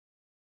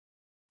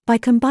By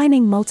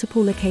combining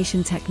multiple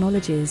location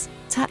technologies,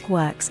 Tack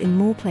works in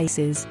more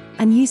places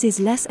and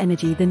uses less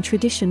energy than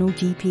traditional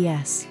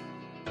GPS.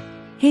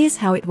 Here's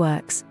how it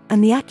works,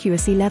 and the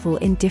accuracy level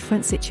in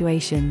different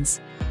situations.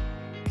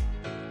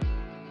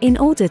 In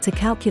order to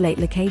calculate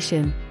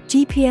location,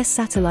 GPS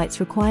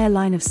satellites require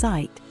line of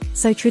sight,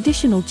 so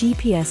traditional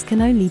GPS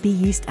can only be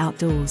used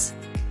outdoors.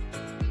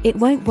 It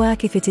won't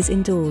work if it is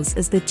indoors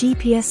as the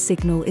GPS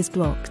signal is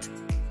blocked.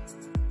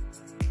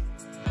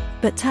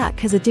 But Tack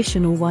has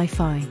additional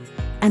Wi-Fi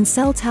and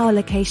cell tower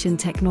location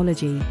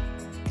technology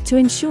to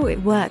ensure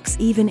it works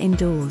even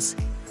indoors,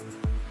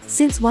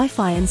 since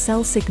Wi-Fi and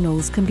cell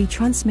signals can be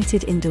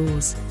transmitted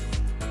indoors.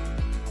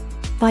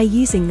 By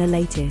using the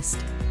latest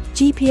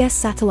GPS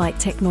satellite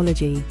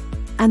technology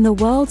and the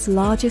world's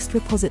largest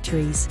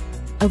repositories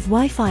of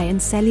Wi-Fi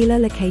and cellular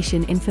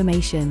location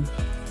information,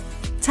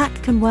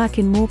 Tack can work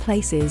in more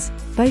places,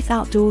 both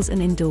outdoors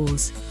and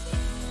indoors.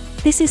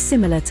 This is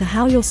similar to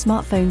how your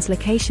smartphone's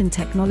location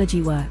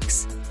technology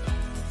works.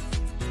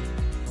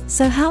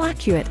 So how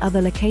accurate are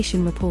the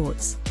location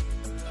reports?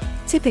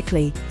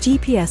 Typically,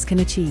 GPS can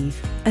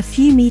achieve a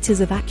few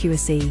meters of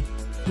accuracy.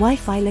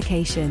 Wi-Fi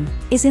location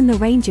is in the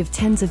range of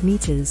tens of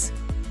meters,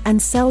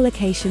 and cell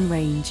location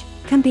range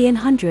can be in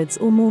hundreds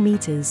or more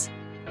meters.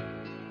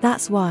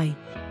 That's why,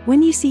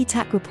 when you see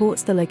Tack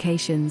reports the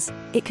locations,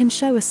 it can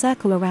show a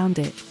circle around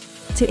it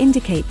to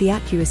indicate the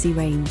accuracy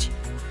range.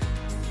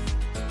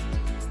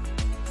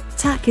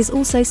 Tack is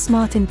also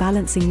smart in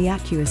balancing the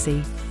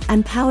accuracy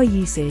and power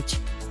usage.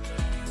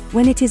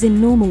 When it is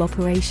in normal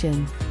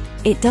operation,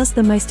 it does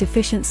the most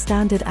efficient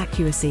standard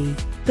accuracy,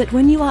 but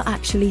when you are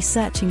actually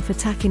searching for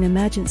Tack in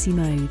emergency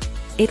mode,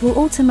 it will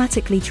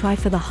automatically try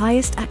for the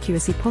highest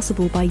accuracy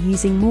possible by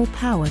using more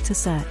power to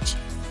search.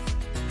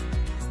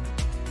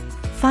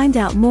 Find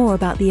out more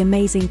about the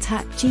amazing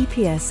Tack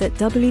GPS at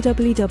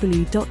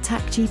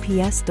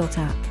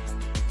www.tackgps.app.